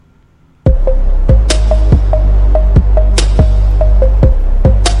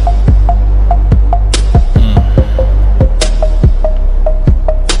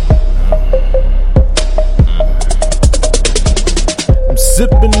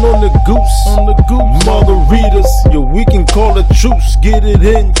sipping on the goose, margaritas. Yeah, we can call a truce, get it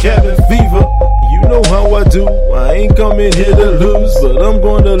in, cabin fever. You know how I do, I ain't coming here to lose, but I'm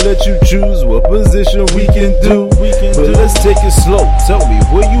gonna let you choose what position we can do. But let's take it slow, tell me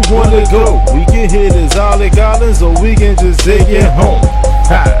where you wanna go. We can hit this Alec Islands or we can just take it home.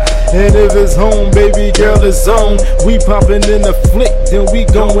 Ha. And if it's home, baby girl, it's on. We poppin' in the flick, then we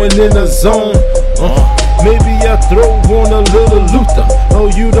going in the zone. Maybe I throw on a little Luther. Oh,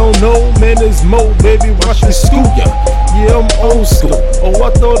 you don't know, man, it's Mo, baby, watch me school ya. Yeah, I'm old school. Oh, I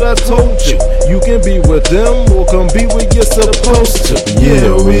thought I told you. You can be with them or come be where you're supposed to.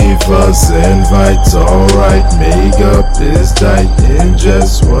 Yeah, we fuss and fight, alright. Makeup is tight in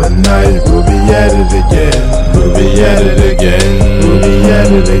just one night. We'll be at it again. We'll be at it again. We'll be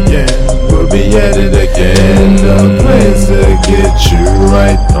at it again. We'll be at it again. The plans to get you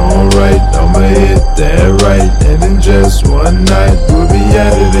right, alright. I'ma hit that right, and in just one night we'll be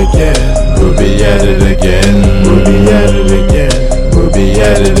at it again. We'll be at it again. We'll be at it again. We'll be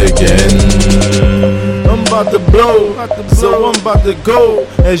at it again. I'm about to blow, so I'm about to go.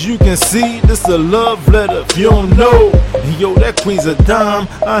 As you can see, this a love letter if you don't know. Yo, that queen's a dime,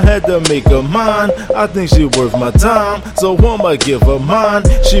 I had to make her mine. I think she worth my time, so I'ma give her mine.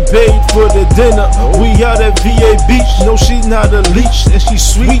 She paid for the dinner, we out at VA Beach. No, she's not a leech, and she's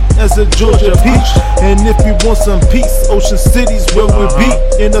sweet as a Georgia peach. And if you want some peace, Ocean City's where we be.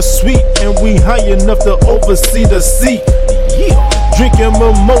 In a suite, and we high enough to oversee the sea. Yeah. Drinking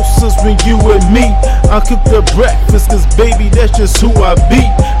mimosas when you and me. I cook the breakfast, cause baby, that's just who I be.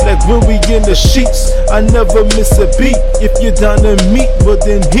 Like when we in the sheets, I never miss a beat. If you're down to meet, well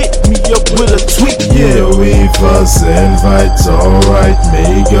then hit me up with a tweet. Yeah, we fuss and fight, alright.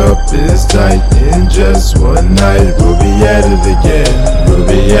 Makeup is tight in just one night. We'll be at it again. We'll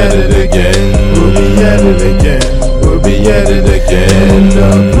be at it again. We'll be at it again. We'll be at it again.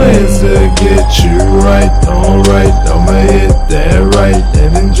 The plans to get you right, alright. I'ma hit that right,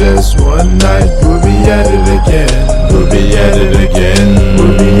 and in just one